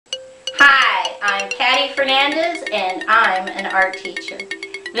I'm Patty Fernandez and I'm an art teacher.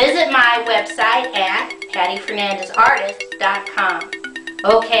 Visit my website at pattyfernandezartist.com.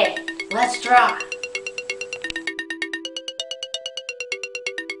 Okay, let's draw.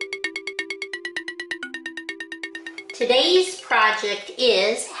 Today's project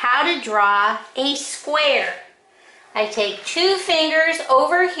is how to draw a square. I take 2 fingers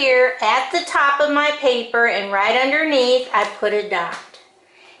over here at the top of my paper and right underneath I put a dot.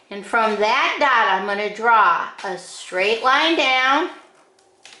 And from that dot I'm going to draw a straight line down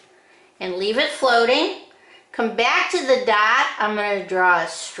and leave it floating. Come back to the dot, I'm going to draw a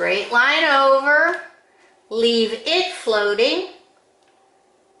straight line over, leave it floating.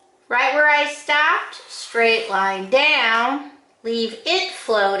 Right where I stopped, straight line down, leave it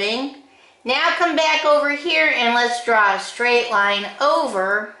floating. Now come back over here and let's draw a straight line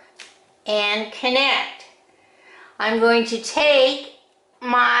over and connect. I'm going to take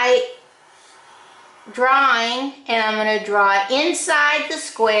my drawing and I'm going to draw inside the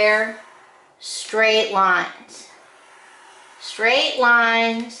square straight lines. Straight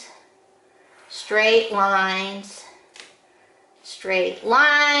lines, straight lines, straight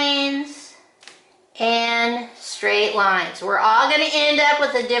lines, and straight lines. We're all going to end up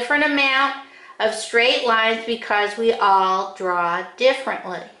with a different amount of straight lines because we all draw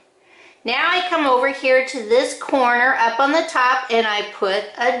differently. Now I come over here to this corner up on the top and I put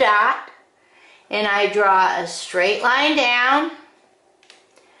a dot and I draw a straight line down,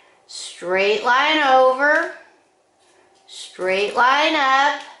 straight line over, straight line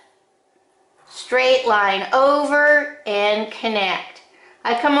up, straight line over, and connect.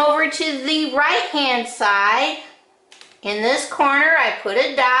 I come over to the right hand side. In this corner I put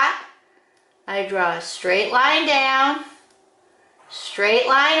a dot. I draw a straight line down, straight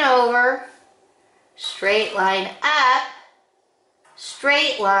line over, straight line up,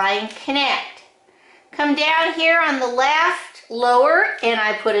 straight line, connect. Come down here on the left, lower, and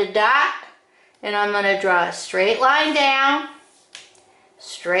I put a dot. And I'm going to draw a straight line down,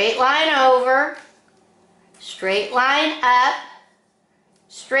 straight line over, straight line up,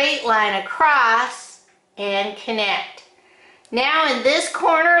 straight line across, and connect. Now in this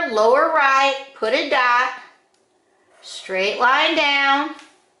corner, lower right, put a dot, straight line down,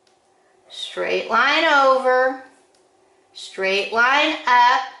 straight line over, straight line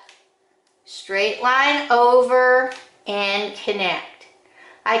up, straight line over, and connect.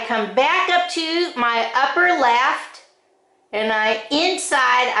 I come back up to my upper left and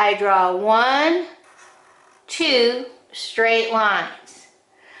inside I draw 1, 2 straight lines.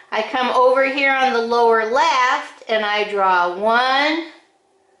 I come over here on the lower left and I draw 1,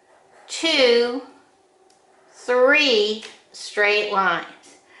 2, 3 straight lines.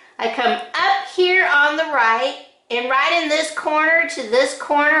 I come up here on the right and right in this corner to this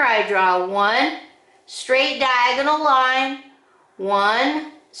corner I draw 1 straight diagonal line,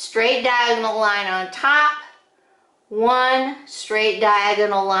 1 straight diagonal line on top, 1 straight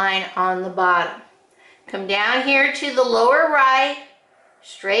diagonal line on the bottom. Come down here to the lower right,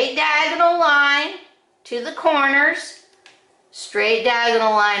 straight diagonal line to the corners, straight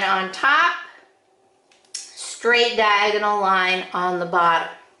diagonal line on top, straight diagonal line on the bottom.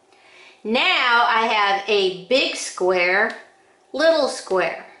 Now I have a big square, little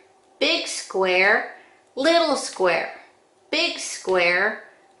square, big square, little square, big square,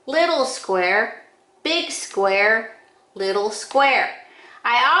 little square, big square, little square.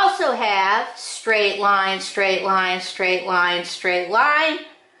 I also have straight line, straight line, straight line, straight line,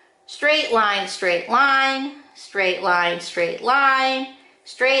 straight line, straight line, straight line, straight line,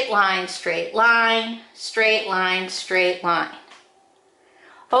 straight line, straight line, straight line, straight line.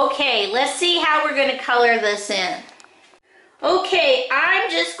 Okay, let's see how we're going to color this in. Okay, I'm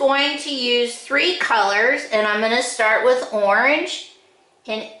just going to use 3 colors and I'm going to start with orange.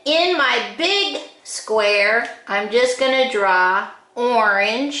 And in my big square, I'm just going to draw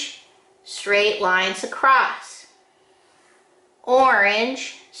orange straight lines across.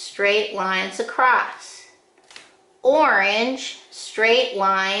 Orange straight lines across. Orange straight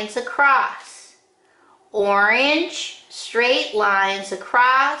lines across. Orange straight lines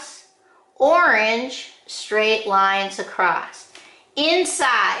across. Orange straight lines across.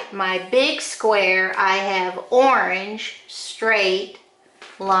 Inside my big square, I have orange straight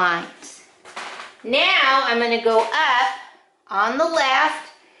lines. Now I'm going to go up on the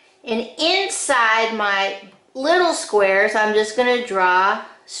left and inside my little squares I'm just going to draw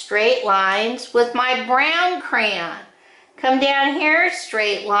straight lines with my brown crayon. Come down here,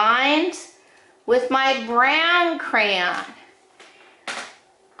 straight lines with my brown crayon.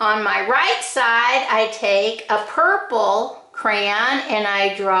 On my right side I take a purple crayon and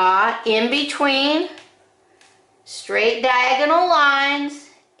I draw in between straight diagonal lines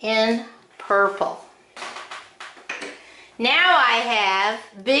in purple. Now I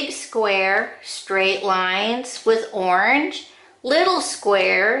have big square straight lines with orange, little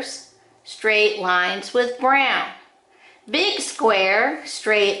squares straight lines with brown. Big square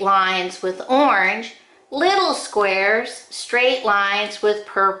straight lines with orange, little squares straight lines with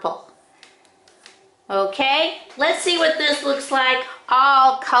purple. Okay, let's see what this looks like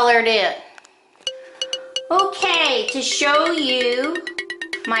all colored in. Okay, to show you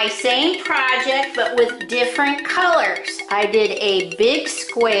my same project but with different colors, I did a big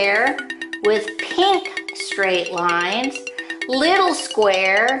square with pink straight lines, little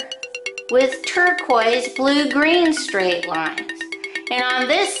square with turquoise blue-green straight lines. And on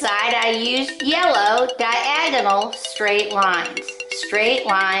this side I used yellow diagonal straight lines. Straight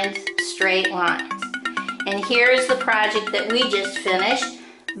lines, straight lines. And here's the project that we just finished.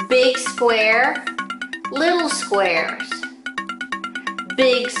 Big square, little squares.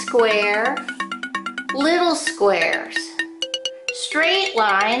 Big square, little squares. Straight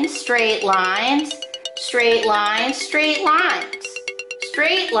lines, straight lines, straight lines, straight lines.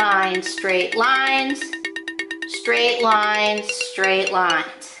 Straight lines, straight lines, straight lines, straight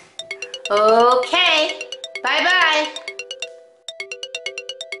lines. Okay, bye-bye.